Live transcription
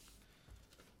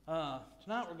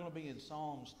Tonight we're going to be in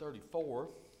Psalms 34.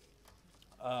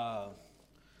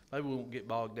 Maybe we won't get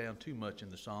bogged down too much in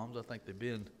the Psalms. I think they've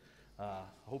been, I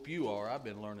hope you are. I've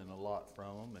been learning a lot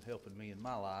from them and helping me in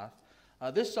my life.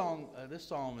 This psalm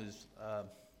is,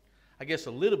 I guess,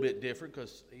 a little bit different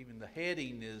because even the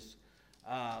heading is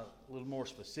a little more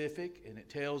specific, and it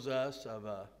tells us of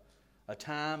a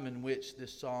time in which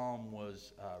this psalm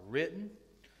was written.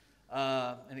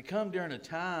 And it come during a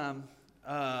time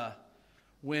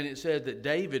when it said that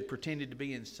David pretended to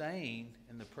be insane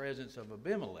in the presence of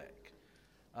Abimelech.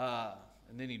 And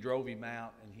then he drove him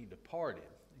out and he departed.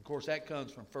 Of course, that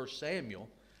comes from 1 Samuel.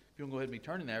 If you want to go ahead and be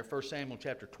turning there, 1 Samuel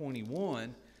chapter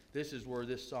 21, this is where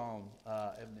this psalm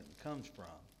evidently comes from.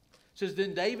 It says,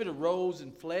 Then David arose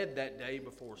and fled that day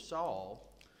before Saul,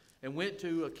 and went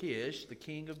to Achish, the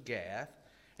king of Gath.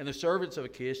 And the servants of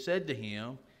Achish said to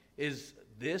him, Is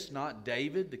this not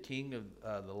David, the king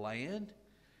of the land?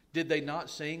 Did they not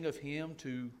sing of him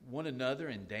to one another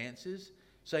in dances,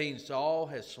 saying, Saul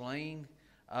has slain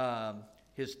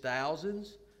his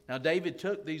thousands? Now David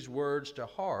took these words to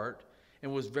heart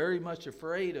and was very much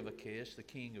afraid of Achish, the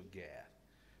king of Gath.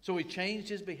 So he changed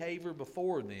his behavior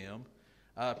before them,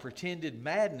 pretended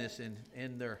madness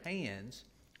in their hands,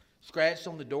 scratched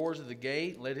on the doors of the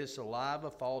gate, let his saliva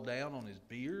fall down on his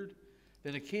beard.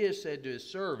 Then Achish said to his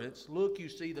servants, Look, you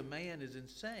see the man is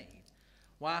insane.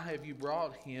 Why have you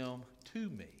brought him to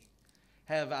me?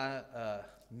 Have I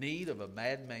need of a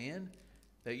madman,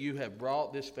 that you have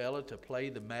brought this fellow to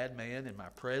play the madman in my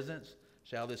presence?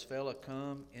 Shall this fellow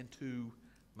come into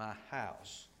my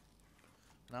house?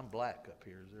 And I'm black up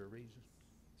here. Is there a reason?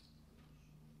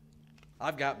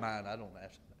 I've got mine. I don't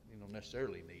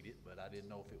necessarily need it, but I didn't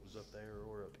know if it was up there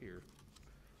or up here.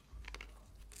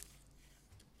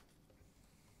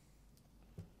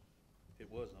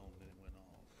 It was on, then it went off.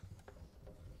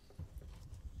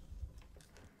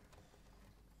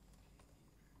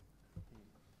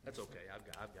 That's okay.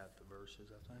 I've got the verses,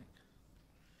 I think.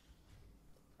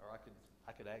 Or I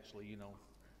could actually,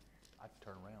 I could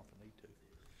turn around if I need to.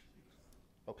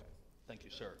 Okay. Thank you,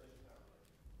 sir.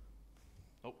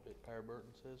 Oh, Power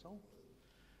Burton says on.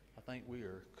 I think we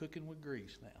are cooking with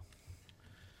grease now.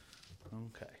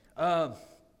 Okay.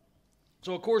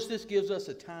 So, of course, this gives us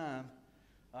a time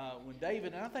when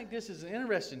David, and I think this is an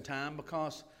interesting time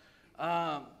because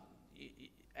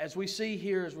as we see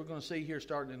here, as we're going to see here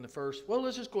starting in the first, well,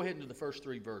 let's just go ahead into the first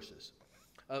three verses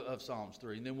of Psalms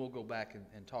 3, and then we'll go back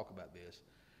and talk about this.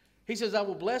 He says, I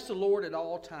will bless the Lord at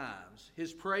all times.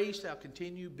 His praise shall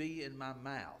continue be in my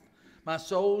mouth. My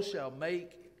soul shall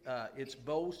make its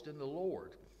boast in the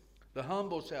Lord. The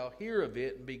humble shall hear of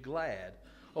it and be glad.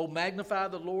 Oh, magnify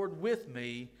the Lord with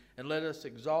me, and let us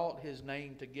exalt his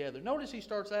name together. Notice he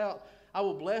starts out, I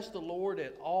will bless the Lord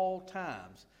at all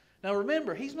times. Now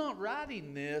remember, he's not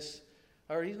writing this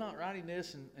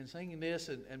and singing this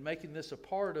and making this a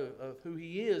part of who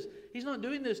he is. He's not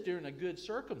doing this during a good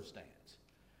circumstance.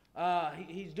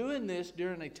 He's doing this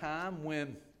during a time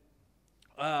when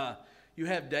you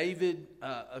have David,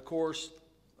 of course,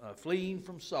 fleeing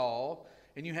from Saul,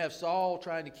 and you have Saul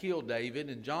trying to kill David,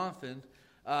 and Jonathan,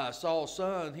 Saul's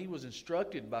son, he was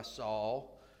instructed by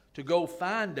Saul to go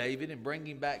find David and bring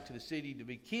him back to the city to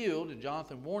be killed, and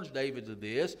Jonathan warns David of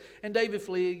this, and David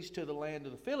flees to the land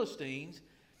of the Philistines,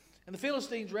 and the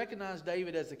Philistines recognize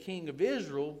David as the king of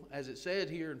Israel, as it said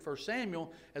here in 1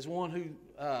 Samuel, as one who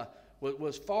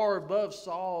was far above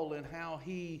Saul in how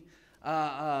he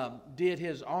did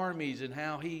his armies and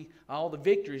how all the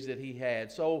victories that he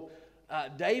had. So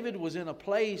David was in a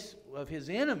place of his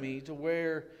enemy to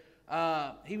where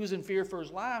he was in fear for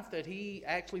his life, that he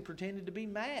actually pretended to be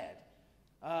mad.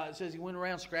 It says he went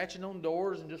around scratching on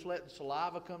doors and just let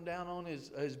saliva come down on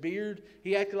his beard.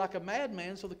 He acted like a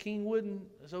madman so he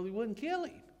wouldn't kill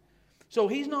him. So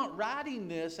he's not writing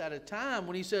this at a time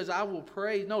when he says, I will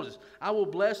praise. Notice, I will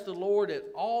bless the Lord at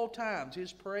all times.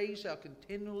 His praise shall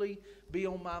continually be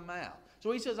on my mouth.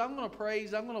 So he says, I'm going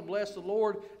to bless the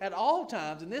Lord at all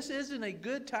times. And this isn't a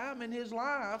good time in his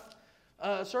life,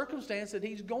 circumstance that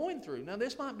he's going through. Now,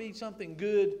 this might be something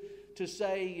good to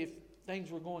say if things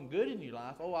were going good in your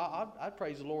life. Oh, I'd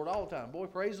praise the Lord all the time. Boy,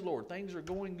 praise the Lord. Things are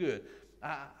going good.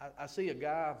 I see a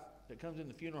guy that comes in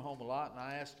the funeral home a lot, and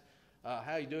I asked,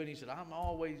 how you doing? He said,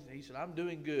 I'm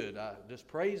doing good. Just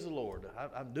praise the Lord.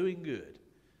 I'm doing good.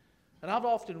 And I've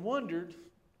often wondered,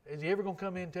 is he ever going to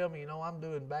come in and tell me, I'm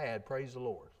doing bad, praise the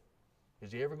Lord?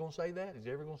 Is he ever going to say that? Is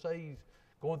he ever going to say he's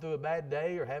going through a bad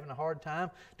day or having a hard time?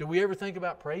 Do we ever think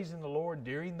about praising the Lord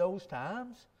during those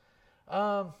times?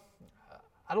 I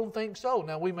I don't think so.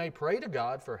 Now, we may pray to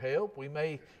God for help. We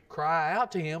may cry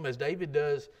out to Him as David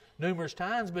does numerous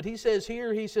times. But he says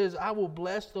here, he says, I will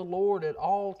bless the Lord at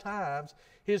all times.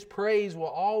 His praise will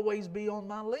always be on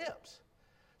my lips.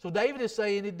 So David is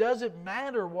saying it doesn't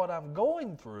matter what I'm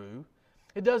going through.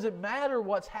 It doesn't matter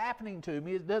what's happening to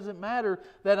me. It doesn't matter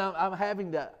that I'm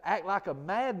having to act like a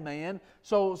madman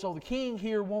so the king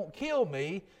here won't kill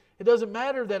me. It doesn't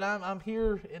matter that I'm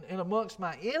here in amongst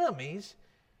my enemies.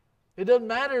 It doesn't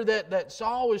matter that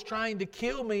Saul is trying to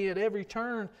kill me at every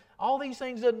turn. All these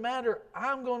things doesn't matter.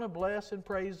 I'm going to bless and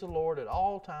praise the Lord at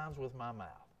all times with my mouth.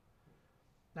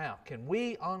 Now, can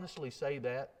we honestly say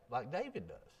that like David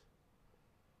does?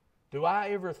 Do I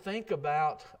ever think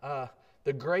about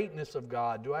the greatness of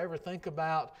God? Do I ever think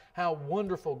about how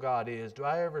wonderful God is? Do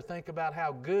I ever think about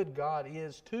how good God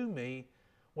is to me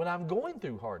when I'm going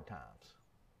through hard times?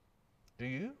 Do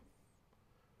you?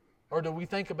 Or do we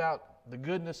think about the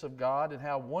goodness of God and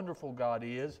how wonderful God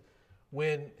is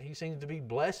when He seems to be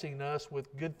blessing us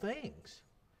with good things?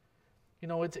 You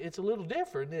know, it's a little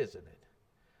different, isn't it?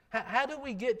 How do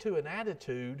we get to an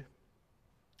attitude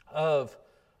of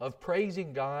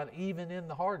praising God even in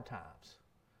the hard times?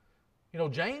 You know,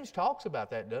 James talks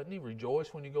about that, doesn't he?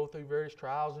 Rejoice when you go through various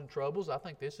trials and troubles. I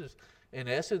think this is, in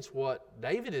essence, what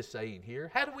David is saying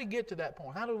here. How do we get to that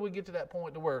point? How do we get to that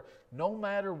point to where no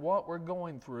matter what we're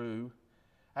going through,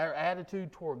 our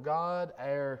attitude toward God,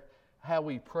 how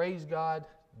we praise God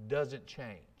doesn't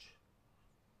change?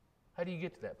 How do you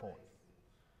get to that point?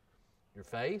 Your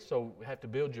faith. So we have to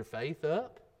build your faith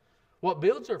up. What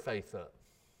builds our faith up?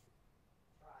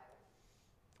 Trials.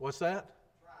 What's that?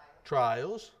 Trials.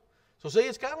 Trials. So see,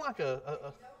 it's kind of like You always, I don't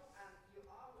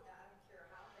care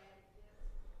how bad it gets,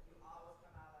 you always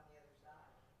come out on the other side.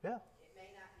 Yeah. It may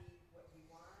not be what you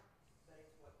want, but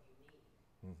it's what you need.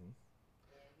 Mm-hmm.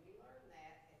 And we learn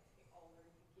that as the older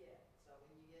you get. So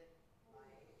when you get my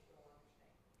age, you'll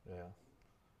understand. Yeah.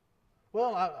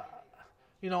 Well, I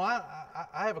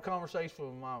have a conversation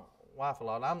with my wife a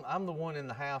lot. I'm the one in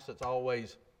the house that's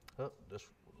always, just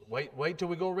wait till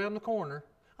we go around the corner.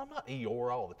 I'm not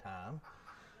Eeyore all the time.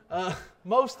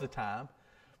 Most of the time,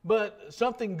 but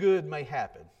something good may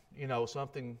happen. You know,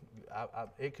 something.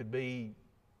 It could be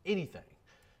anything.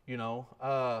 You know,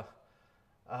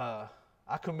 I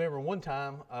can remember one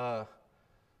time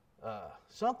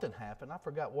something happened. I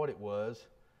forgot what it was,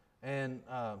 and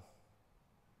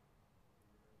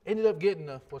ended up getting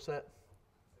what's that? Do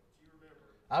you remember?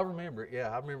 I remember it. Yeah,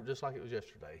 I remember it just like it was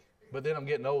yesterday. But then I'm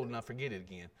getting old and I forget it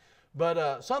again.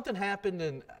 But something happened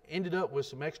and ended up with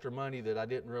some extra money that I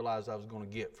didn't realize I was going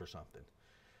to get for something.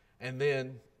 And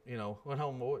then, you know, went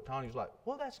home. Tanya was like,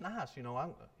 "Well, that's nice. You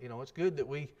know, it's good that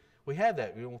we have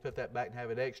that. We don't put that back and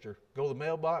have it extra. Go to the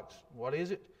mailbox. What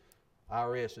is it?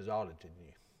 IRS is auditing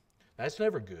you. That's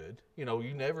never good. You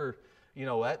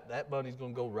know, that money's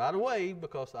going to go right away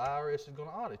because the IRS is going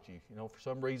to audit you. You know, for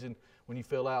some reason, when you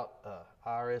fill out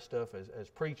IRS stuff as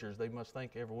preachers, they must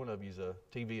think every one of you is a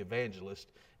TV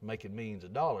evangelist making millions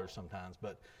of dollars sometimes.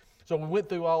 But so we went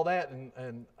through all that,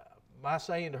 and my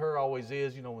saying to her always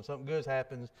is, you know, when something good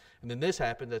happens and then this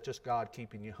happens, that's just God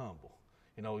keeping you humble.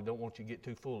 You know, He don't want you to get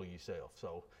too full of yourself.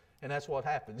 So, and that's what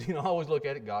happens. You know, I always look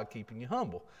at it, God keeping you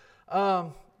humble.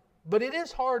 But it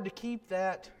is hard to keep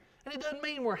that. And it doesn't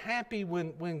mean we're happy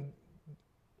when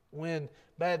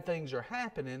bad things are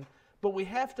happening, but we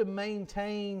have to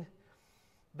maintain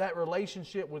that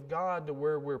relationship with God to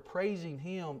where we're praising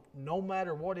Him no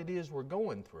matter what it is we're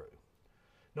going through.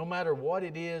 No matter what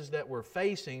it is that we're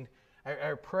facing,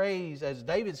 our praise, as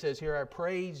David says here, our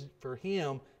praise for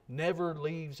Him never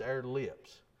leaves our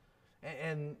lips.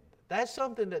 And that's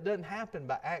something that doesn't happen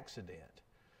by accident.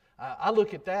 I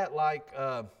look at that like...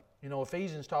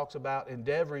 Ephesians talks about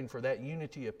endeavoring for that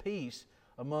unity of peace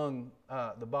among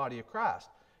the body of Christ.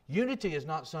 Unity is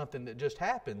not something that just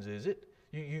happens, is it?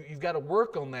 You've got to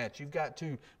work on that. You've got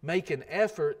to make an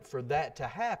effort for that to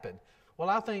happen. Well,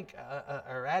 I think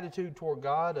our attitude toward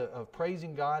God, of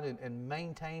praising God and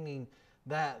maintaining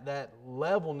that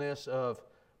levelness of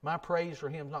my praise for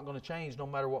Him is not going to change no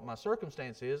matter what my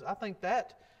circumstance is, I think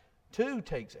that too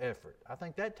takes effort. I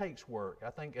think that takes work. I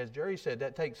think, as Jerry said,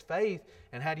 that takes faith.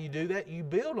 And how do you do that? You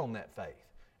build on that faith.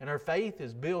 And our faith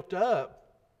is built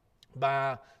up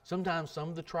by sometimes some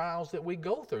of the trials that we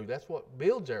go through. That's what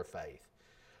builds our faith.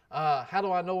 How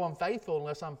do I know I'm faithful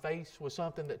unless I'm faced with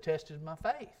something that tested my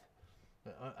faith?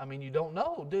 I mean, you don't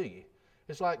know, do you?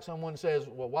 It's like someone says,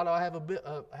 well, why do I have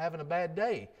having a bad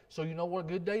day? So you know what a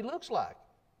good day looks like.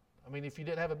 I mean, if you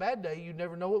didn't have a bad day, you'd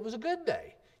never know it was a good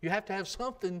day. You have to have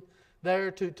something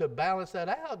there to balance that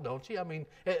out, don't you? I mean,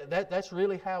 that's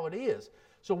really how it is.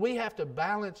 So we have to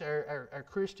balance our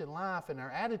Christian life and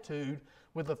our attitude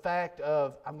with the fact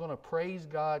of, I'm going to praise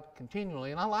God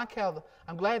continually. And I like how,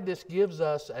 I'm glad this gives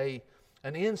us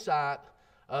an insight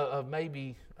of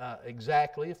maybe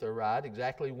exactly, if they're right,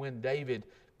 exactly when David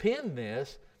penned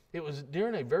this. It was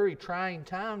during a very trying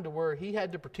time to where he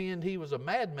had to pretend he was a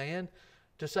madman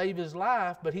to save his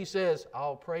life, but he says,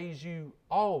 I'll praise you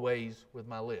always with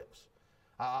my lips.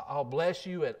 I'll bless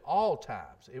you at all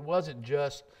times. It wasn't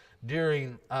just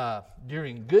during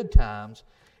good times.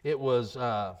 It was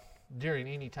during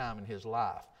any time in his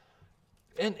life.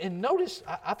 And notice,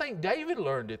 I think David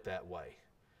learned it that way.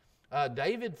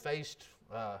 David faced,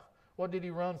 what did he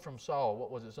run from Saul?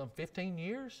 What was it, some 15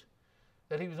 years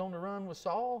that he was on the run with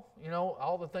Saul? You know,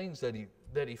 all the things that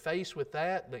he faced with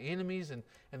that, the enemies and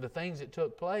the things that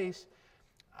took place.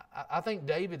 I think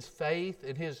David's faith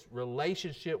and his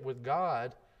relationship with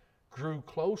God grew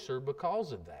closer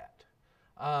because of that.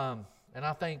 And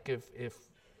I think if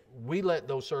we let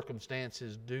those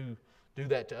circumstances do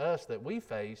that to us that we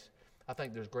face, I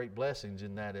think there's great blessings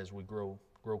in that as we grow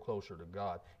closer to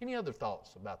God. Any other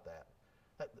thoughts about that?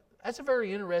 That's a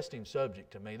very interesting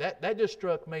subject to me. That just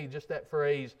struck me, just that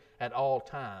phrase, at all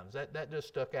times. That just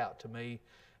stuck out to me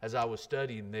as I was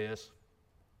studying this.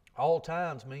 All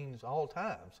times means all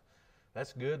times.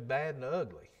 That's good, bad, and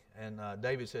ugly. And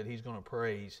David said he's going to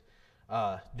praise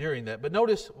during that. But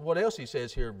notice what else he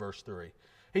says here in verse 3.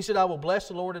 He said, I will bless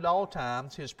the Lord at all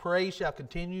times. His praise shall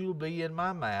continually be in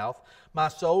my mouth. My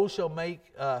soul shall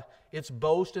make its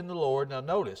boast in the Lord. Now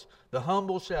notice, the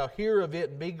humble shall hear of it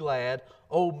and be glad.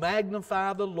 Oh,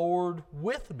 magnify the Lord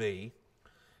with me,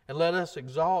 and let us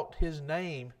exalt His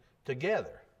name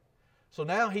together. So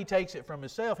now he takes it from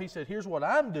himself. He said, here's what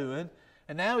I'm doing.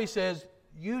 And now he says,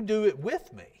 you do it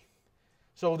with me.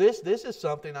 So this is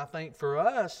something I think for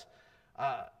us,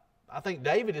 I think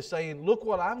David is saying, look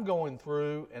what I'm going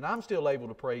through, and I'm still able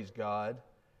to praise God.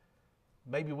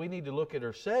 Maybe we need to look at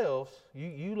ourselves.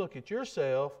 You look at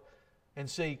yourself and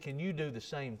see, can you do the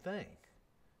same thing?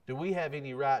 Do we have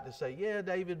any right to say, yeah,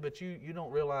 David, but you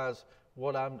don't realize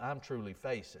what I'm truly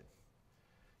facing.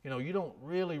 You know, you don't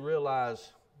really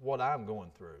realize what I'm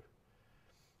going through.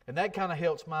 And that kind of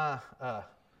helps my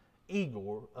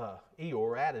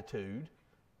Eeyore attitude.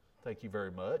 Thank you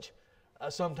very much.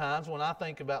 Sometimes when I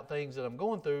think about things that I'm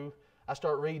going through, I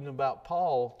start reading about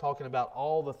Paul, talking about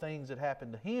all the things that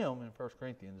happened to him in 1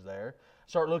 Corinthians there. I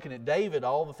start looking at David,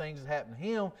 all the things that happened to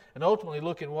him, and ultimately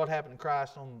looking at what happened to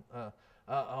Christ on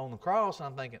the cross, and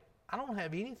I'm thinking, I don't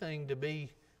have anything to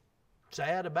be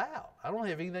sad about. I don't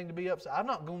have anything to be upset. I'm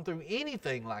not going through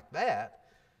anything like that.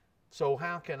 So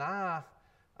how can I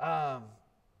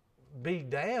be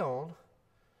down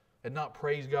and not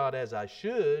praise God as I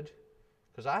should?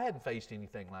 Because I hadn't faced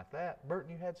anything like that.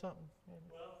 Burton, you had something?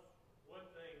 Well, one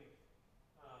thing,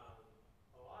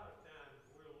 a lot of times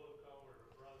we'll look over at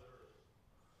a brother or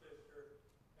sister,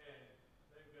 and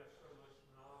they've got so much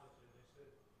knowledge, and they said,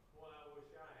 boy, I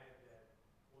wish I had that.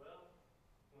 Well,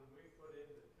 when we put in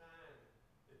the time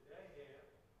that they have,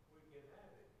 we can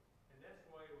have it. And that's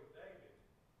the way with David.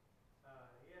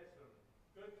 He had some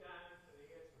good times, and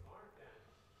he had some hard times.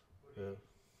 But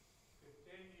he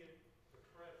continued to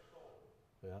press forward.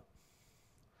 Yeah.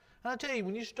 And I tell you,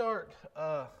 when you start,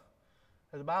 as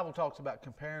the Bible talks about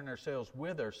comparing ourselves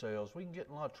with ourselves, we can get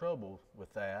in a lot of trouble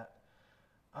with that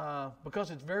because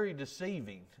it's very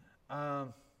deceiving.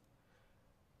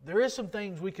 There is some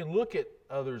things we can look at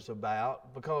others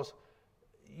about, because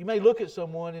you may look at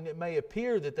someone and it may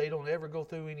appear that they don't ever go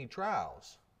through any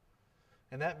trials.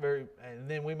 And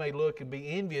then we may look and be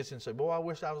envious and say, boy, I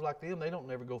wish I was like them. They don't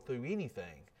never go through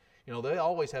anything. You know, they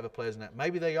always have a pleasant.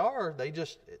 Maybe they are.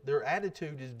 Their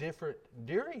attitude is different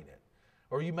during it.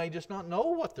 Or you may just not know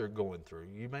what they're going through.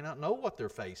 You may not know what they're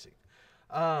facing.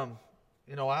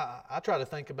 You know, I try to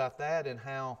think about that and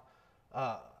how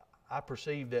I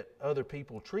perceive that other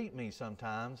people treat me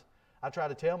sometimes. I try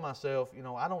to tell myself, you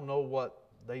know, I don't know what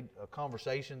a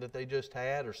conversation that they just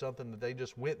had, or something that they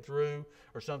just went through,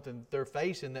 or something that they're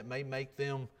facing that may make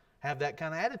them have that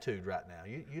kind of attitude right now.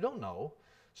 You don't know.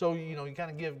 So, you know, you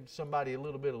kind of give somebody a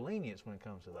little bit of lenience when it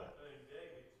comes to that. One thing,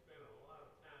 David spent a lot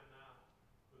of time out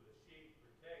with the sheep,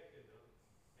 protecting them,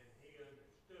 and he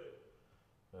understood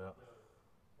the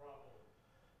problem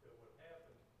that would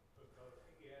happen because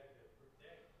he had to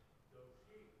protect those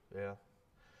sheep. Yeah.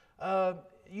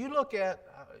 You look at,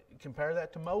 compare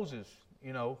that to Moses.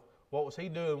 You know, what was he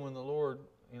doing when the Lord,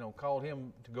 you know, called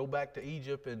him to go back to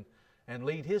Egypt and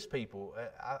lead his people?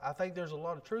 I think there's a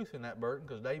lot of truth in that, Burton,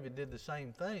 because David did the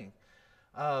same thing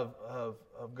of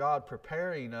God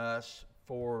preparing us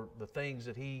for the things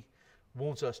that he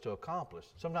wants us to accomplish.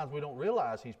 Sometimes we don't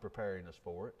realize He's preparing us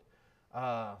for it.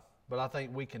 But I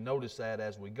think we can notice that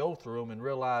as we go through them and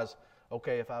realize,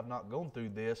 okay, if I've not gone through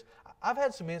this. I've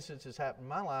had some instances happen in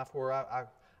my life where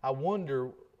I wonder,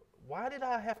 why did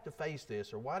I have to face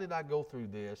this? Or why did I go through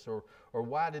this? Or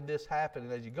why did this happen?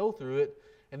 And as you go through it,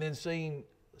 and then seeing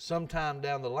sometime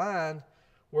down the line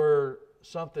where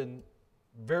something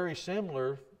very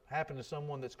similar happened to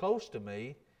someone that's close to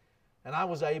me, and I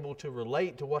was able to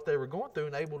relate to what they were going through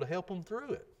and able to help them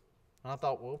through it. And I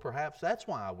thought, well, perhaps that's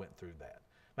why I went through that.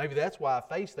 Maybe that's why I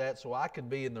faced that, so I could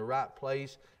be in the right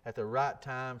place at the right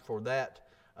time for that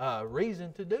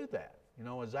reason to do that. You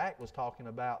know, as Zach was talking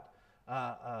about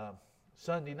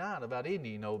Sunday night about Indy,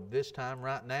 you know, this time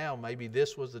right now, maybe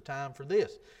this was the time for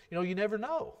this. You know, you never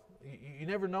know. You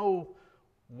never know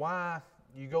why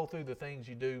you go through the things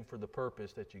you do for the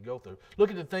purpose that you go through.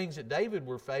 Look at the things that David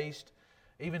were faced,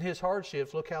 even his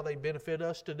hardships, look how they benefit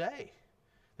us today.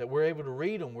 That we're able to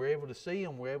read them, we're able to see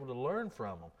them, we're able to learn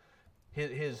from them.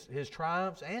 His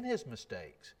triumphs and his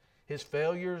mistakes, his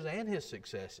failures and his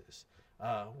successes.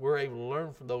 We're able to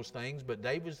learn from those things, but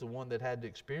David's the one that had to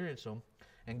experience them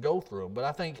and go through them. But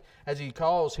I think as he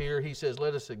calls here, he says,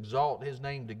 let us exalt his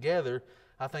name together.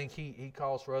 I think he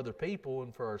calls for other people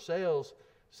and for ourselves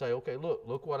to say, okay,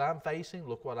 look what I'm facing,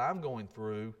 look what I'm going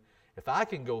through. If I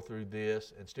can go through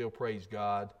this and still praise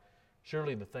God,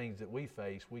 surely the things that we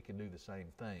face, we can do the same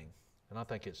thing. And I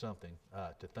think it's something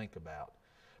to think about.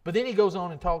 But then he goes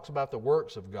on and talks about the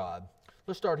works of God.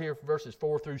 Let's start here from verses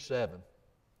 4 through 7.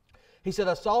 He said,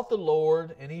 I sought the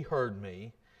Lord, and He heard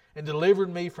me, and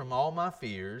delivered me from all my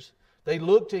fears. They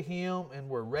looked to Him and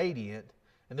were radiant,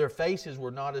 and their faces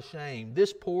were not ashamed.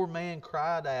 This poor man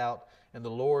cried out, and the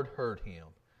Lord heard him,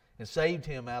 and saved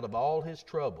him out of all his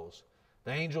troubles.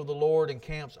 The angel of the Lord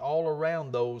encamps all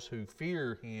around those who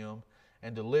fear Him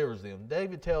and delivers them.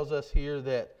 David tells us here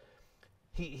that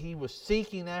he was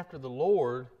seeking after the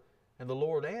Lord, and the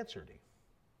Lord answered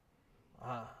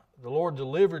him. The Lord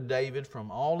delivered David from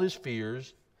all his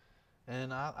fears,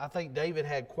 and I think David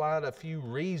had quite a few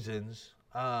reasons,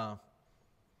 I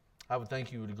would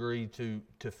think you would agree,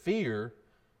 to fear,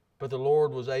 but the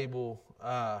Lord was able,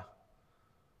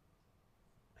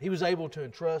 he was able to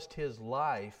entrust his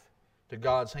life to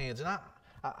God's hands. And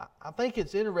I think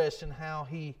it's interesting how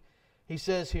he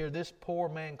says here, this poor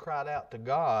man cried out to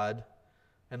God,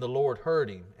 and the Lord heard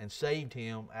him and saved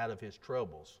him out of his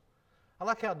troubles. I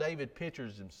like how David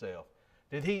pictures himself.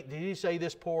 Did he say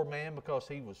this poor man because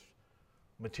he was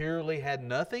materially had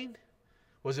nothing?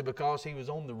 Was it because he was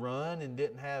on the run and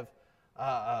didn't have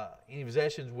any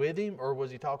possessions with him? Or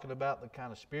was he talking about the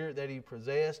kind of spirit that he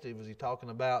possessed? Was he talking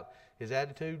about his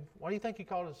attitude? Why do you think he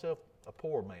called himself a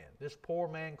poor man? This poor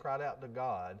man cried out to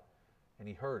God, and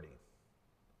He heard him.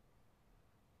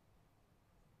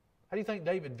 How do you think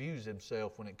David views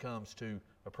himself when it comes to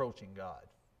approaching God?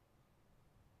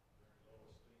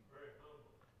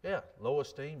 Yeah, low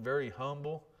esteem, very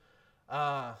humble.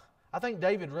 I think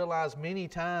David realized many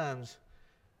times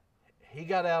he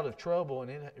got out of trouble and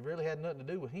it really had nothing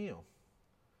to do with him.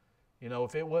 You know,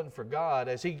 if it wasn't for God,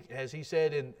 as he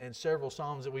said in several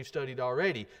Psalms that we've studied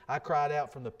already, I cried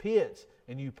out from the pits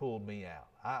and you pulled me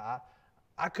out.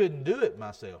 I couldn't do it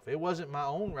myself. It wasn't my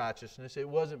own righteousness. It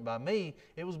wasn't by me.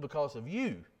 It was because of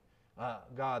you,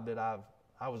 God, that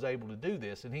I was able to do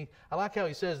this. And I like how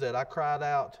he says that. I cried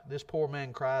out, this poor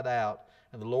man cried out,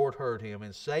 and the Lord heard him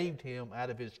and saved him out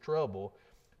of his trouble.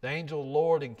 The angel of the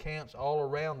Lord encamps all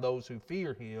around those who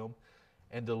fear Him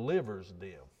and delivers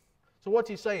them. So what's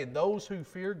he saying? Those who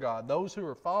fear God, those who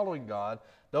are following God,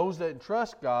 those that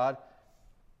trust God,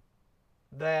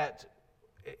 that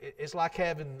it's like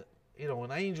having, you know,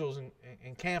 an angel's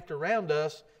encamped around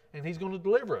us, and He's going to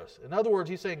deliver us. In other words,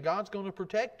 he's saying God's going to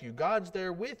protect you. God's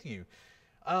there with you.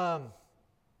 Now,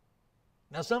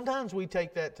 sometimes we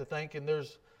take that to think, and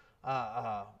there's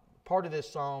part of this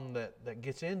psalm that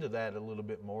gets into that a little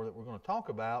bit more that we're going to talk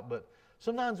about, but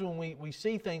sometimes when we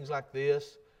see things like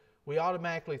this, we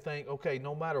automatically think, okay,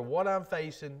 no matter what I'm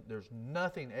facing, there's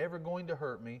nothing ever going to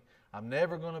hurt me. I'm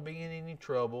never going to be in any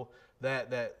trouble.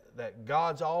 That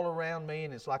God's all around me,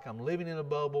 and it's like I'm living in a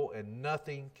bubble, and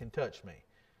nothing can touch me.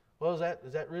 Well,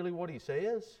 is that really what he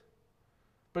says?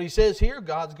 But he says here,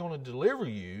 God's going to deliver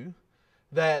you.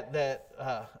 That the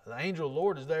angel of the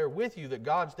Lord is there with you. That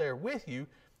God's there with you.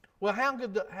 Well,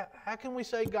 how can we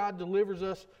say God delivers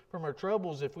us from our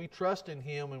troubles if we trust in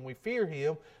Him and we fear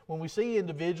Him when we see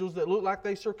individuals that look like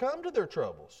they succumb to their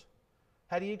troubles?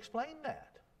 How do you explain that?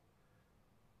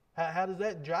 How does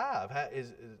that jive?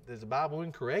 Is the Bible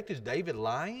incorrect? Is David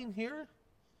lying here?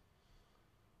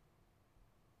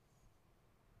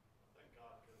 I think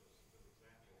God gives us a good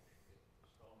example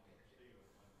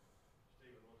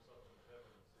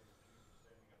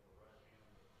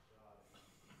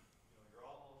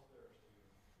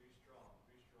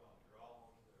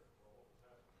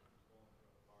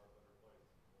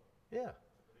Yeah.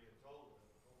 But he had told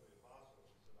the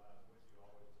apostles, he said, I am with you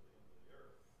always to the end of the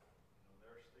earth. And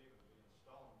there's Stephen being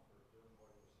stoned for doing what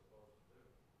he was supposed to do.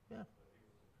 Yeah. But he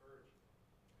was encouraging him.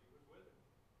 He was with him.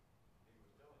 He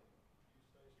was telling him, you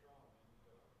stay strong, man. You've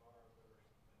got a far better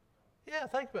thing coming. Yeah,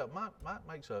 think about it. Mike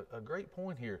makes a great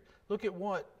point here. Look at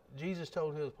what Jesus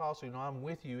told his apostles, I'm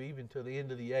with you even to the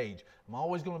end of the age. I'm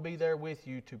always going to be there with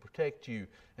you to protect you.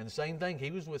 And the same thing,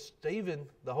 he was with Stephen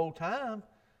the whole time.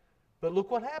 But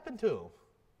look what happened to them.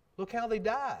 Look how they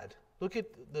died. Look at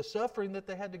the suffering that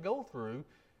they had to go through.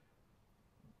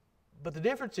 But the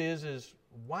difference is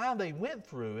why they went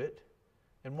through it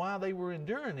and why they were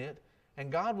enduring it.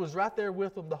 And God was right there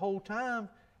with them the whole time.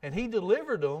 And He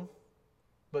delivered them,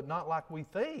 but not like we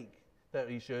think that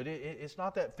He should. It's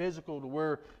not that physical to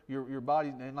where your body,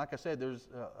 and like I said, there's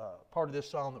a part of this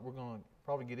psalm that we're going to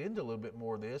probably get into a little bit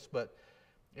more of this, but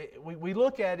we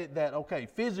look at it that, okay,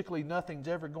 physically nothing's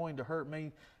ever going to hurt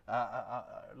me.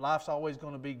 Life's always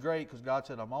going to be great because God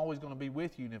said, I'm always going to be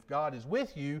with you. And if God is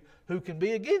with you, who can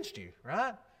be against you,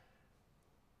 right?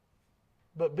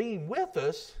 But being with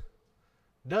us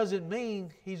doesn't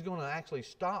mean He's going to actually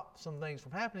stop some things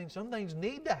from happening. Some things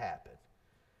need to happen.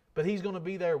 But He's going to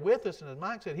be there with us. And as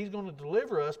Mike said, He's going to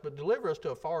deliver us, but deliver us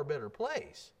to a far better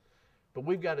place. But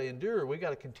we've got to endure. We've got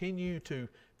to continue to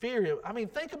fear Him. I mean,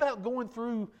 think about going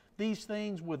through these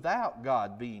things without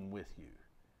God being with you.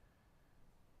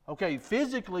 Okay,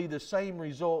 physically the same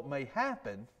result may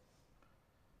happen,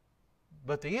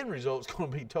 but the end result's going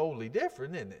to be totally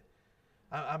different, isn't it?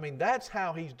 I mean, that's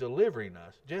how He's delivering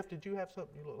us. Jeff, did you have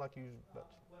something you look like you was about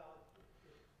to... Well,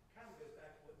 it kind of goes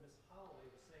back to what Miss Holloway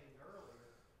was saying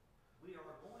earlier. We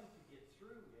are going to get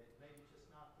through it, maybe just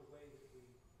not the way that we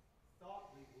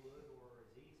thought we would, or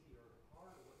as easy or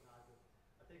hard or whatnot. But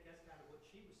I think that's kind of what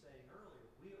she was saying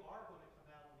earlier. We are going to come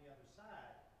out on the other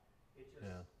side. It just,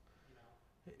 Yeah. you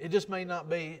know, It just may not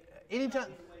be...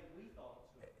 Anytime, not be the way we thought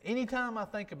it was. anytime I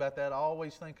think about that, I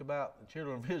always think about the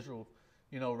children of Israel,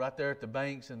 right there at the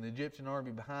banks and the Egyptian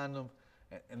army behind them,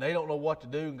 and they don't know what to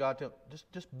do, and God tells them,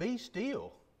 just be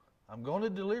still. I'm going to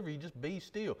deliver you, just be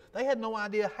still. They had no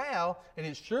idea how, and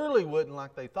it surely wasn't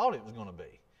like they thought it was going to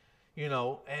be.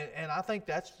 And I think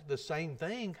that's the same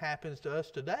thing happens to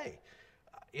us today.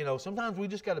 Sometimes we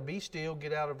just got to be still,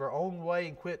 get out of our own way,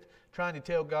 and quit trying to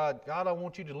tell God, I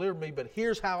want you to deliver me, but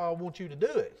here's how I want you to do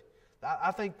it.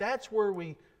 I think that's where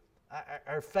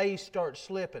our faith starts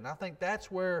slipping. I think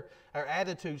that's where our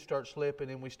attitude starts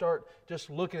slipping, and we start just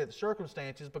looking at the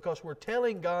circumstances because we're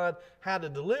telling God how to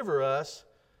deliver us,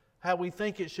 how we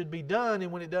think it should be done,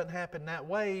 and when it doesn't happen that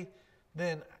way,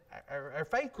 then our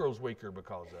faith grows weaker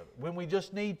because of it. When we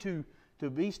just need to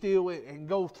be still and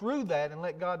go through that and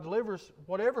let God deliver us,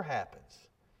 whatever happens.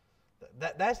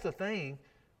 That's the thing.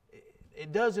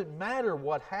 It doesn't matter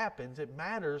what happens. It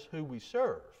matters who we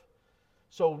serve.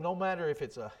 So no matter if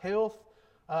it's a health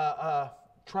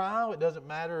trial, it doesn't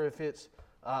matter if it's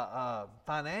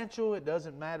financial, it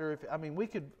doesn't matter if, we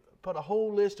could put a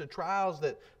whole list of trials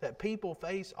that people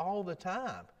face all the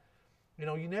time.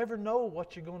 You never know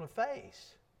what you're going to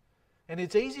face. And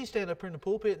it's easy to stand up here in the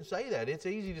pulpit and say that. It's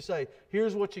easy to say,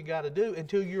 here's what you got to do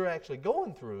until you're actually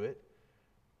going through it.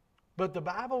 But the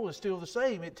Bible is still the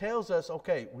same. It tells us,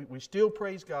 okay, we still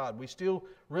praise God. We still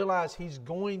realize He's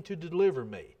going to deliver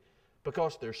me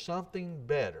because there's something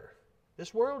better.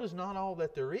 This world is not all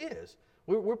that there is.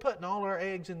 We're putting all our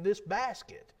eggs in this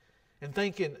basket and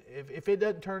thinking if it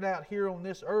doesn't turn out here on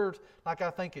this earth like I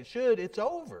think it should, it's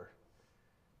over.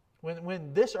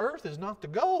 When this earth is not the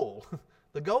goal.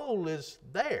 The goal is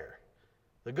there.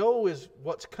 The goal is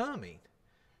what's coming.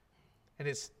 And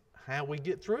it's how we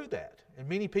get through that. And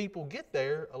many people get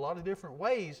there a lot of different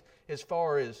ways as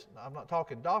far as, I'm not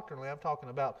talking doctrinally, I'm talking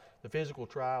about the physical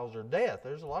trials or death.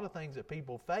 There's a lot of things that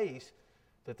people face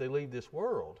that they leave this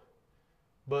world.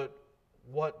 But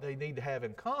what they need to have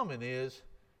in common is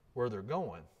where they're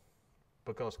going,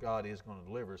 because God is going to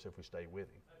deliver us if we stay with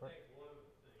Him. I think one of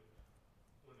the things,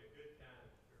 when the good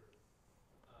times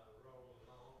are rolling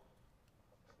along,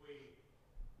 we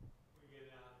get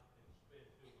out and spend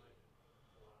too much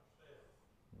on ourselves.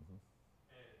 Mm-hmm.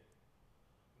 And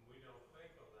we don't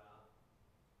think about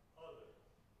others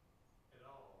at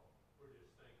all. We're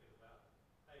just thinking about,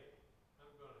 hey,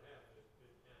 I'm going to have this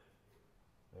good time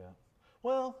here. Yeah.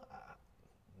 Well,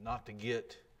 not to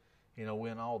get, in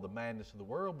all the madness of the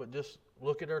world, but just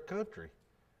look at our country.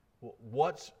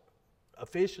 What's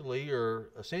officially or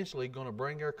essentially going to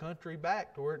bring our country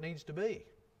back to where it needs to be?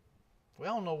 We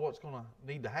all know what's going to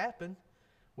need to happen.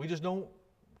 We just don't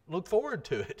look forward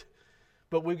to it.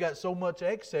 But we've got so much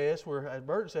excess where, as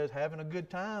Bert says, having a good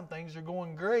time, things are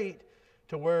going great,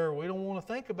 to where we don't want to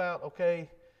think about, okay,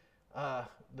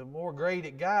 the more great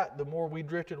it got, the more we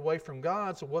drifted away from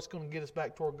God. So what's going to get us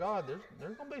back toward God?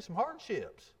 There's going to be some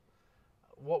hardships.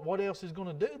 What else is going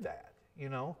to do that? You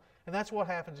know? And that's what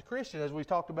happens to Christians, as we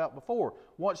talked about before.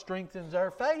 What strengthens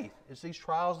our faith? It's these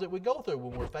trials that we go through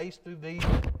when we're faced through these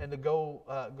and to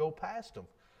go past them.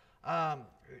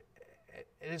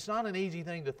 It's not an easy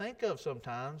thing to think of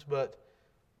sometimes, but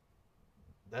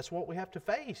that's what we have to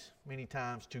face many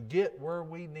times to get where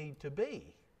we need to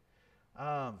be.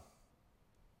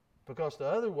 Because the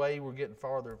other way, we're getting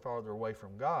farther and farther away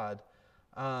from God.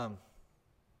 And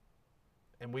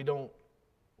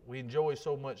we enjoy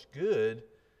so much good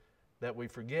that we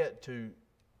forget to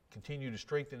continue to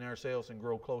strengthen ourselves and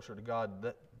grow closer to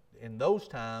God in those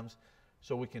times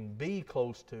so we can be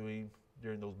close to Him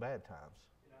during those bad times.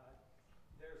 You know,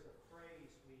 there's a phrase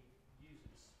we use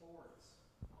in sports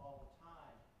all the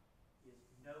time, is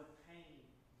no pain,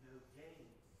 no gain.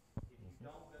 If you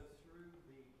don't go through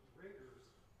the rigors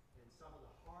and some of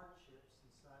the hardships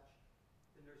and such,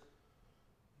 then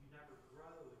you never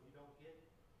grow and you don't get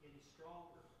any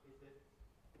stronger.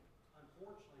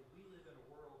 Unfortunately, we live in a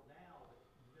world now that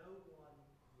no one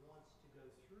wants to go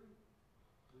through.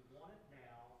 We want it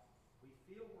now. We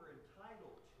feel we're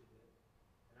entitled to it,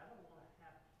 and I don't want to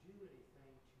have to do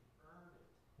anything to earn it.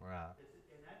 Right.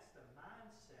 And that's the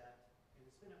mindset, and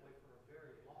it's been that way for a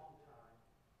very long time.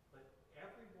 But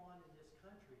everyone in this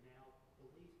country now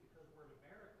believes, because we're an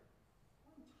American,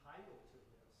 we're entitled to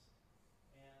this.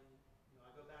 And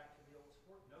I go back to the old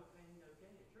sport: no pain, no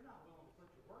gain. If you're not willing to put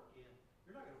your work in,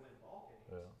 you're not going to win ball games.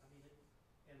 Yeah. I mean,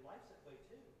 and life's that way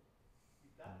too.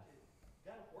 You've got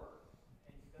to work,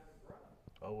 and you've got to grow.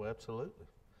 Oh, absolutely.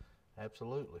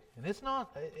 Absolutely. And it's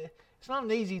not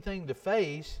an easy thing to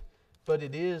face, but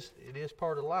it is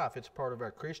part of life. It's part of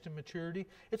our Christian maturity.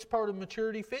 It's part of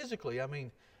maturity physically. I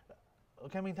mean,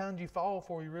 look how many times you fall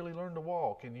before you really learn to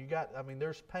walk. And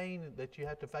there's pain that you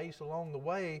have to face along the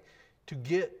way to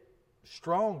get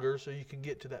stronger so you can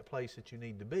get to that place that you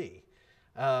need to be.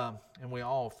 And we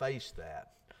all face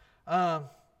that.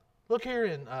 Look here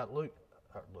in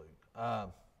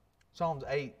Psalms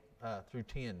 8 through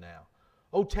 10 now.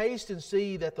 Oh, taste and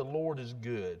see that the Lord is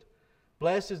good.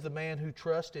 Blessed is the man who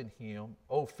trusts in Him.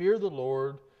 Oh, fear the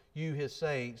Lord, you His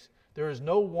saints. There is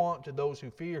no want to those who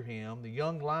fear Him. The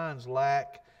young lions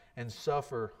lack and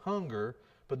suffer hunger,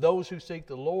 but those who seek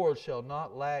the Lord shall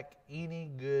not lack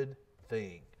any good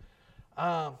thing.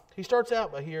 He starts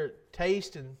out by here,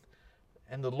 taste and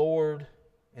the Lord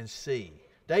and see.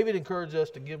 David encouraged us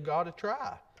to give God a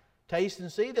try. Taste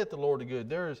and see that the Lord is good.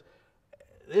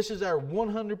 This is our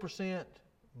 100%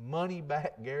 money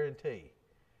back guarantee.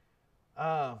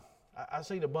 I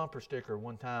seen a bumper sticker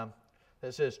one time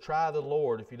that says, "Try the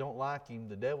Lord. If you don't like Him,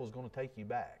 the devil's going to take you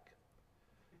back."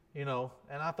 And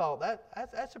I thought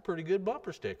that's a pretty good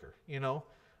bumper sticker. And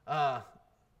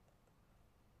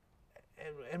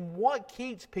what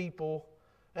keeps people,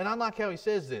 and I like how he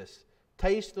says this,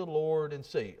 taste the Lord and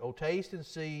see. Oh, taste and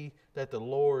see that the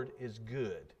Lord is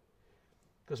good.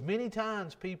 Because many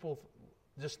times people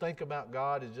just think about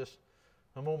God as just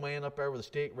some old man up there with a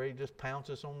stick ready to just pounce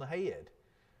us on the head.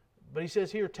 But he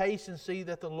says here, taste and see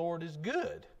that the Lord is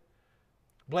good.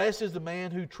 Blessed is the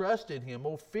man who trusts in Him.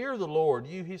 Oh, fear the Lord,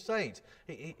 you His saints.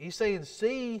 He's saying,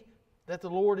 see that the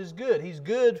Lord is good. He's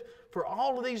good for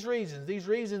all of these reasons. These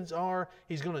reasons are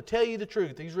He's going to tell you the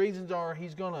truth. These reasons are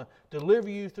He's going to deliver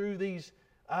you through these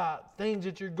things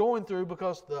that you're going through,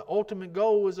 because the ultimate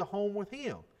goal is a home with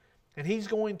Him. And He's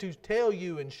going to tell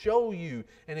you and show you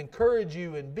and encourage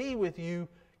you and be with you,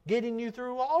 getting you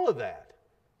through all of that.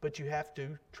 But you have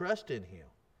to trust in Him.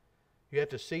 You have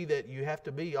to see that you have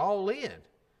to be all in.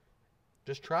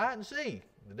 Just try it and see.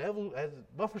 The devil, as the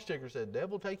bumper sticker said, the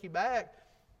devil will take you back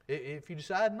if you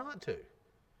decide not to.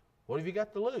 What have you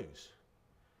got to lose?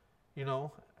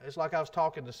 It's like I was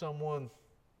talking to someone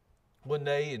one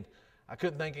day, and I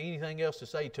couldn't think of anything else to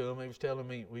say to him. He was telling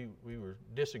me we were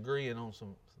disagreeing on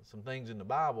some things in the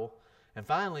Bible. And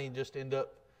finally, just end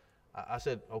up, I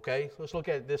said, okay, let's look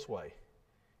at it this way.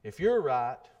 If you're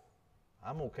right,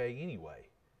 I'm okay anyway.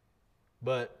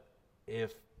 But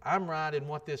if I'm right in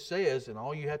what this says, and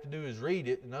all you have to do is read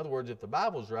it, in other words, if the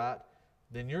Bible's right,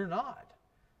 then you're not.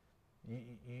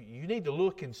 You need to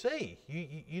look and see.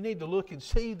 You need to look and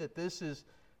see that this is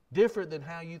different than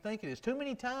how you think it is. Too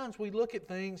many times we look at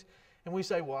things and we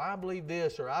say, well, I believe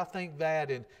this, or I think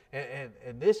that,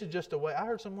 and this is just a way. I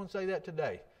heard someone say that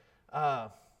today. I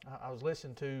was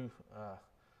listening to,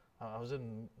 I was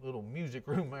in a little music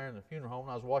room there in the funeral home,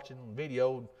 and I was watching the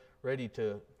video ready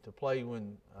to play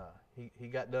when he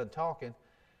got done talking.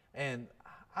 And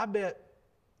I bet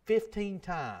 15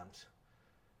 times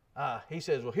he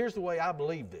says, well, here's the way I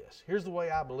believe this. Here's the way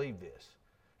I believe this.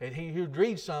 And he'd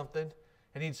read something,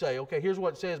 and he'd say, okay, here's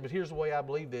what it says, but here's the way I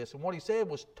believe this. And what he said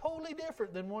was totally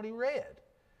different than what he read.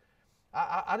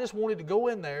 I just wanted to go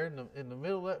in there in the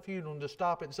middle of that funeral and just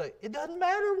stop it and say, it doesn't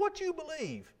matter what you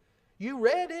believe. You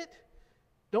read it.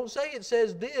 Don't say it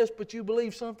says this, but you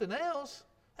believe something else.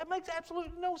 That makes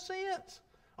absolutely no sense.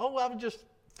 Oh, I was just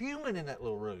fuming in that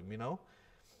little room, you know.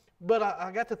 But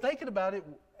I got to thinking about it.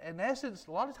 In essence,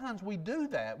 a lot of times we do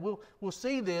that. We'll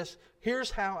see this.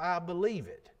 Here's how I believe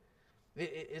it.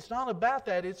 It's not about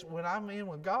that. It's when I'm in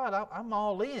with God, I'm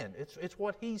all in. It's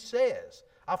what He says.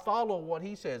 I follow what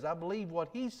He says. I believe what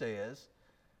He says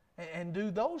and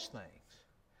do those things.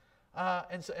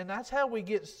 And that's how we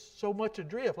get so much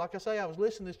adrift. Like I say, I was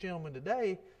listening to this gentleman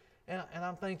today, and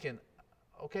I'm thinking,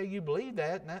 okay, you believe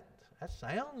that, and that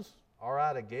sounds all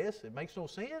right, I guess. It makes no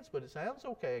sense, but it sounds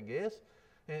okay, I guess.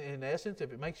 In essence,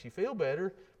 if it makes you feel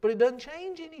better, but it doesn't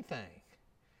change anything.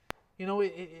 You know,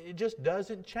 it just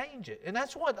doesn't change it. And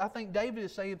that's what I think David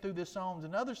is saying through this Psalms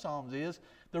and other Psalms is,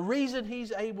 the reason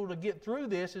he's able to get through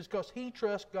this is because he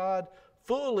trusts God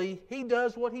fully. He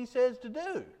does what He says to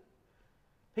do.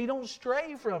 He don't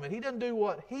stray from it. He doesn't do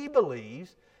what he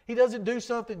believes. He doesn't do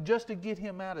something just to get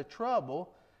him out of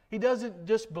trouble. He doesn't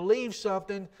just believe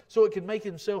something so it can make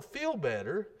himself feel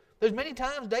better. There's many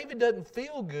times David doesn't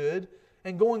feel good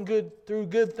and going good through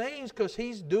good things because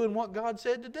he's doing what God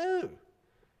said to do.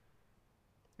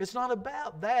 It's not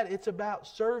about that. It's about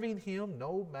serving Him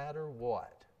no matter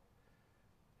what.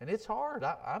 And it's hard.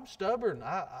 I'm stubborn.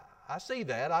 I see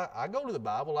that. I go to the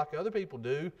Bible like other people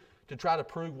do to try to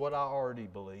prove what I already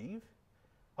believe.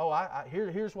 Oh,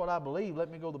 here's what I believe.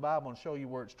 Let me go to the Bible and show you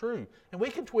where it's true. And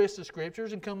we can twist the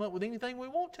Scriptures and come up with anything we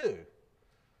want to.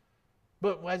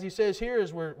 But as he says here,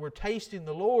 as we're tasting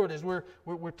the Lord, as we're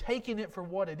taking it for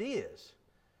what it is.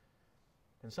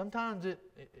 And sometimes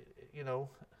you know,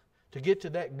 to get to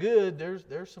that good,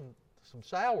 there's some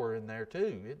sour in there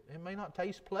too. It may not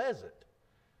taste pleasant,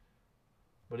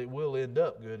 but it will end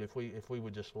up good if we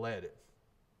would just let it.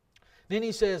 Then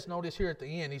he says, notice here at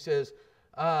the end, he says,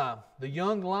 the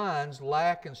young lions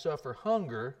lack and suffer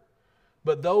hunger,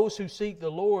 but those who seek the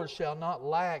Lord shall not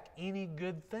lack any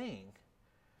good thing.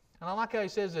 And I like how he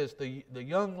says this, the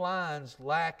young lions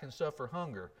lack and suffer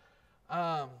hunger.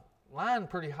 Lion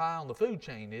pretty high on the food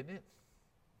chain, isn't it?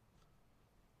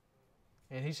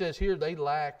 And he says here they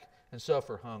lack and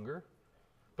suffer hunger.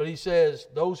 But he says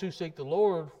those who seek the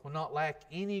Lord will not lack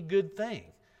any good thing.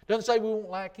 Doesn't say we won't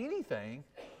lack anything,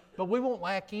 but we won't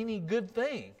lack any good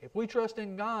thing. If we trust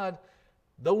in God,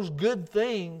 those good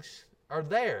things are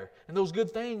there. And those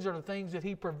good things are the things that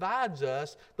He provides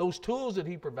us, those tools that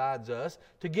He provides us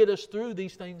to get us through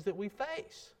these things that we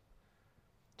face.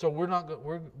 So we're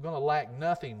going to lack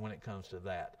nothing when it comes to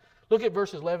that. Look at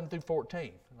verses 11 through 14.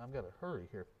 And I've got to hurry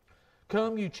here.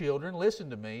 Come, you children, listen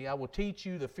to me. I will teach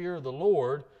you the fear of the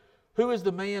Lord. Who is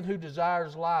the man who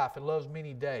desires life and loves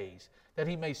many days, that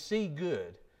he may see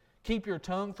good? Keep your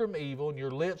tongue from evil and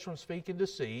your lips from speaking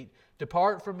deceit.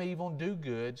 Depart from evil and do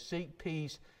good. Seek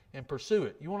peace and pursue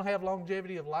it. You want to have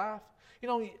longevity of life? You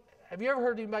know, have you ever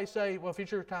heard anybody say, well, if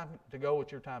it's your time to go,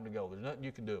 it's your time to go. There's nothing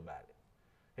you can do about it.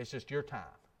 It's just your time.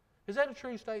 Is that a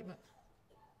true statement?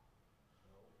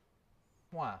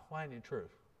 Why? Why ain't it true?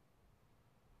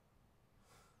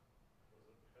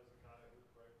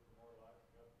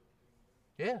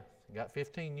 Yeah, got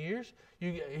 15 years.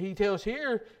 He tells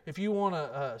here, if you want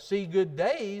to see good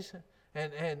days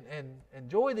and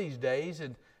enjoy these days,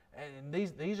 and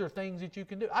these are things that you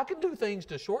can do. I can do things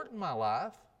to shorten my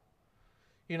life.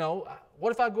 You know,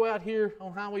 what if I go out here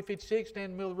on Highway 56, stand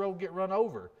in the middle of the road, get run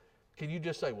over? Can you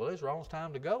just say, well, it's wrong, it's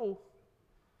time to go?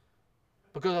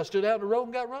 Because I stood out in the road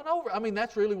and got run over. I mean,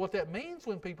 that's really what that means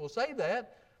when people say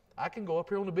that. I can go up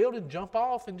here on the building, jump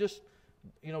off, and just,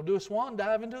 you know, do a swan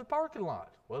dive into the parking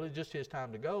lot. Well, it's just his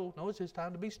time to go. No, it's his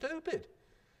time to be stupid.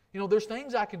 You know, there's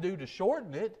things I can do to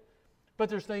shorten it, but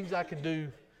there's things I can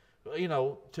do, you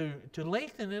know, to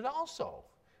lengthen it also.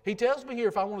 He tells me here,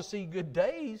 if I want to see good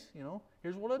days, you know,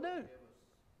 here's what I do.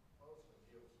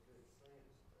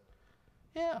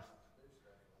 Yeah.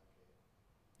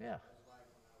 Yeah.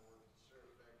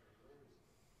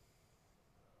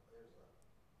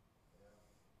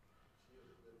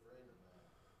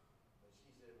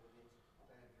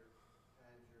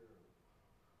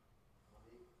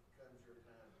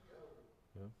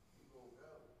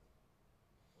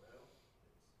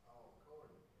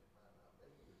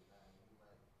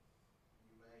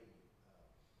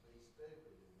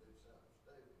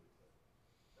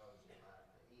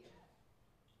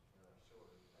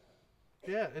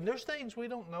 Yeah, and there's things we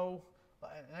don't know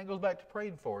And that goes back to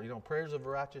praying for. Prayers of a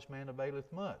righteous man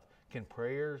availeth much. Can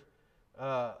prayers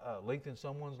lengthen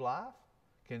someone's life?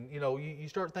 You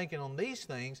start thinking on these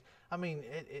things. I mean,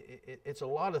 it's a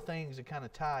lot of things that kind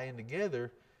of tie in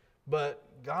together, but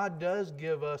God does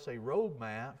give us a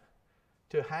roadmap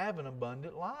to have an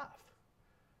abundant life.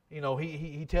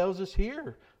 He tells us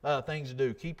here things to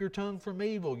do. Keep your tongue from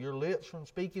evil, your lips from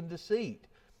speaking deceit.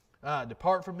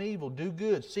 Depart from evil, do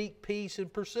good, seek peace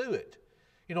and pursue it.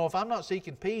 If I'm not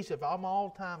seeking peace, if I'm all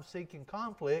the time seeking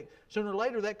conflict, sooner or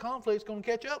later that conflict's going to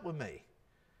catch up with me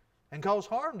and cause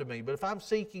harm to me. But if I'm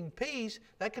seeking peace,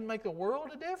 that can make a world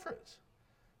of difference.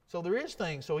 So there is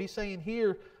things. So he's saying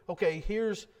here, okay,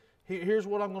 here's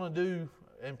what I'm going to do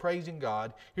in praising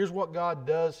God. Here's what God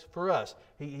does for us.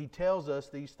 He tells us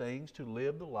these things to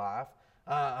live the life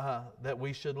that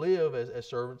we should live as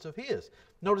servants of His.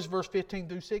 Notice verse 15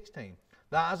 through 16.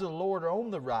 The eyes of the Lord are on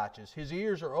the righteous. His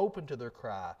ears are open to their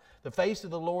cry. The face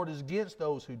of the Lord is against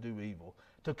those who do evil,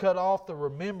 to cut off the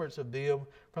remembrance of them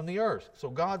from the earth. So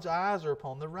God's eyes are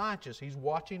upon the righteous. He's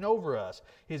watching over us.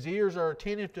 His ears are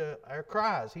attentive to our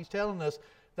cries. He's telling us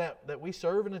that we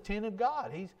serve an attentive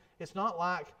God. It's not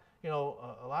like,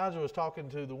 Elijah was talking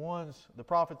to the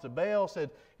prophets of Baal, said,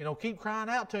 keep crying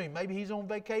out to him. Maybe he's on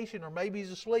vacation or maybe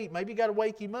he's asleep. Maybe you got to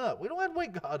wake him up. We don't have to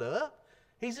wake God up.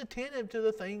 He's attentive to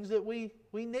the things that we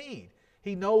need.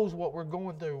 He knows what we're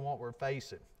going through and what we're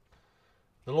facing.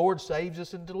 The Lord saves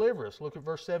us and delivers us. Look at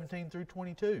verse 17 through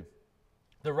 22.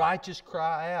 The righteous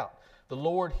cry out. The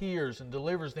Lord hears and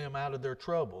delivers them out of their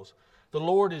troubles. The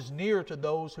Lord is near to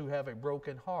those who have a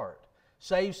broken heart.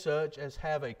 Save such as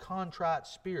have a contrite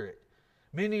spirit.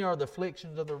 Many are the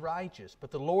afflictions of the righteous, but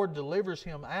the Lord delivers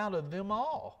him out of them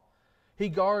all. He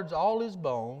guards all his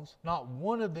bones. Not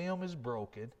one of them is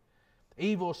broken.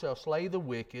 Evil shall slay the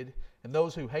wicked, and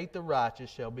those who hate the righteous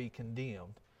shall be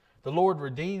condemned. The Lord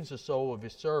redeems the soul of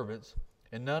His servants,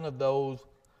 and none of those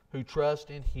who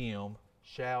trust in Him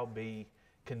shall be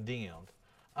condemned.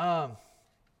 In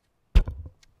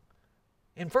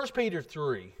 1 Peter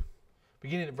 3,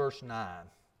 beginning at verse 9, it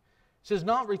says,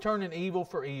 not returning evil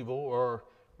for evil or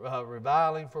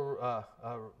reviling for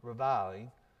reviling,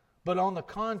 but on the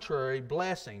contrary,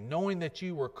 blessing, knowing that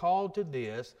you were called to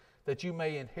this, that you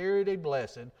may inherit a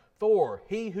blessing. For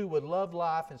he who would love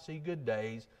life and see good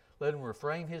days, let him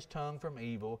refrain his tongue from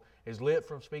evil, his lip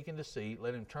from speaking deceit.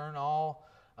 Let him turn all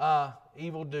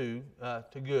evil to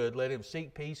good. Let him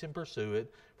seek peace and pursue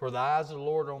it. For the eyes of the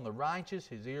Lord are on the righteous.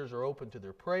 His ears are open to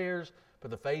their prayers.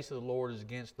 But the face of the Lord is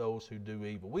against those who do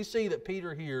evil. We see that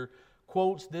Peter here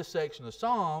quotes this section of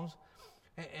Psalms.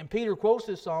 And Peter quotes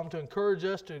this psalm to encourage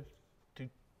us to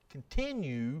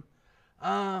continue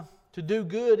to do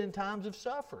good in times of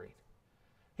suffering.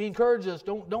 He encourages us,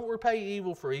 don't repay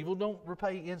evil for evil. Don't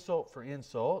repay insult for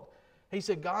insult. He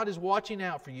said God is watching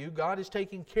out for you. God is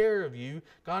taking care of you.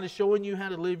 God is showing you how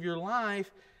to live your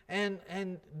life. And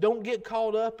don't get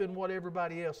caught up in what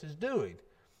everybody else is doing.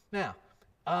 Now,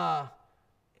 I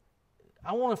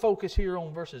want to focus here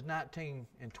on verses 19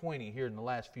 and 20 here in the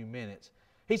last few minutes.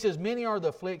 He says, many are the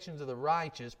afflictions of the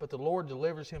righteous, but the Lord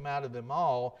delivers him out of them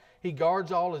all. He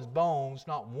guards all his bones.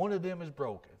 Not one of them is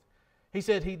broken. He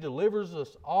said He delivers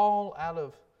us all out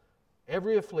of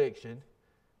every affliction.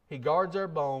 He guards our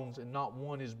bones, and not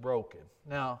one is broken.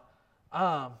 Now,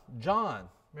 John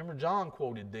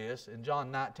quoted this in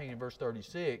John 19 and verse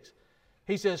 36.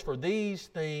 He says, for these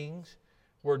things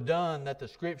were done that the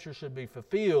Scripture should be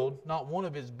fulfilled. Not one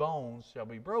of his bones shall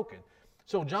be broken.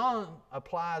 So John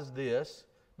applies this,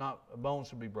 not bones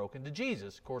should be broken, to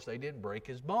Jesus. Of course, they didn't break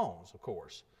His bones, of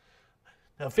course.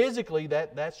 Now, physically,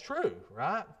 that's true,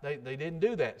 right? They didn't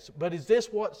do that. But is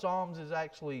this what Psalms is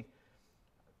actually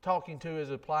talking to, is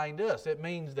applying to us? It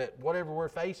means that whatever we're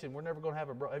facing, we're never going to have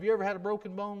have you ever had a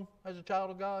broken bone as a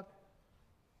child of God?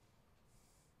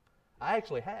 I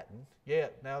actually hadn't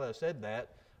yet. Now that I said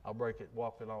that, I'll break it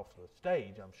walking off the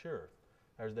stage, I'm sure.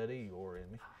 There's that Eeyore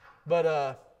in me.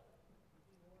 But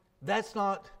that's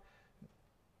not...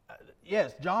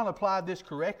 Yes, John applied this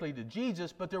correctly to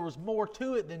Jesus, but there was more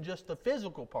to it than just the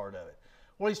physical part of it.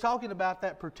 Well, he's talking about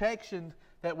that protection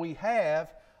that we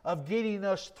have of getting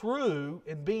us through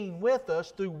and being with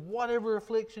us through whatever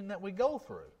affliction that we go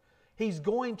through. He's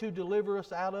going to deliver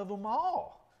us out of them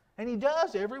all. And He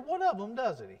does, every one of them,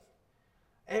 doesn't He?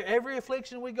 Every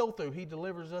affliction we go through, He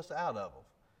delivers us out of them.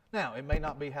 Now, it may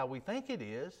not be how we think it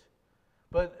is,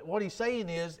 but what He's saying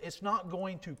is it's not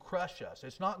going to crush us.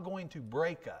 It's not going to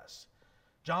break us.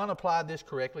 John applied this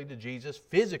correctly to Jesus.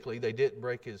 Physically, they didn't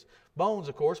break His bones,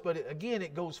 of course, but again,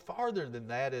 it goes farther than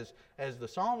that, as the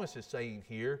psalmist is saying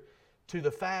here, to the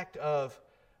fact of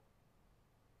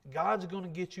God's going to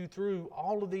get you through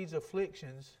all of these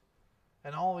afflictions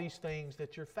and all these things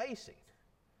that you're facing.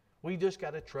 We just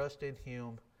got to trust in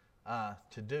Him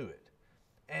to do it.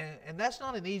 And that's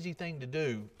not an easy thing to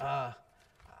do.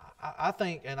 I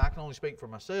think, and I can only speak for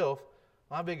myself,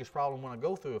 my biggest problem when I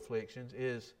go through afflictions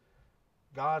is,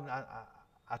 God,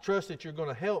 I trust that you're going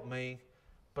to help me,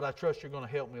 but I trust you're going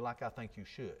to help me like I think you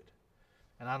should.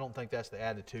 And I don't think that's the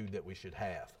attitude that we should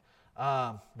have.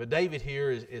 But David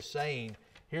here is saying,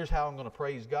 here's how I'm going to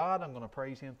praise God. I'm going to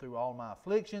praise Him through all my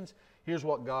afflictions. Here's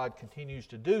what God continues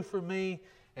to do for me.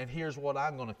 And here's what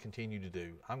I'm going to continue to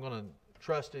do. I'm going to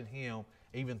trust in Him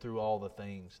even through all the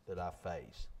things that I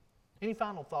face. Any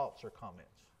final thoughts or comments?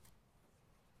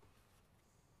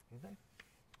 Anything?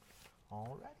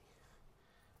 All righty.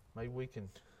 Maybe we can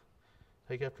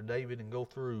take after David and go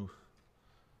through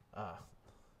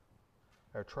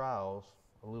our trials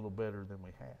a little better than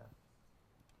we have.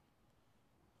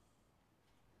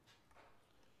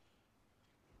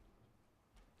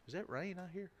 Is that rain out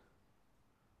here?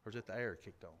 Or is it the air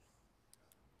kicked on?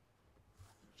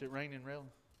 Is it raining, Raylan?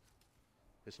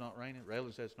 It's not raining?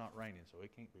 Raylan says it's not raining, so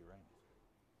it can't be raining.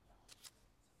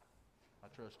 I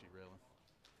trust you, Raylan.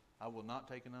 I will not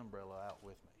take an umbrella out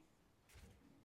with me.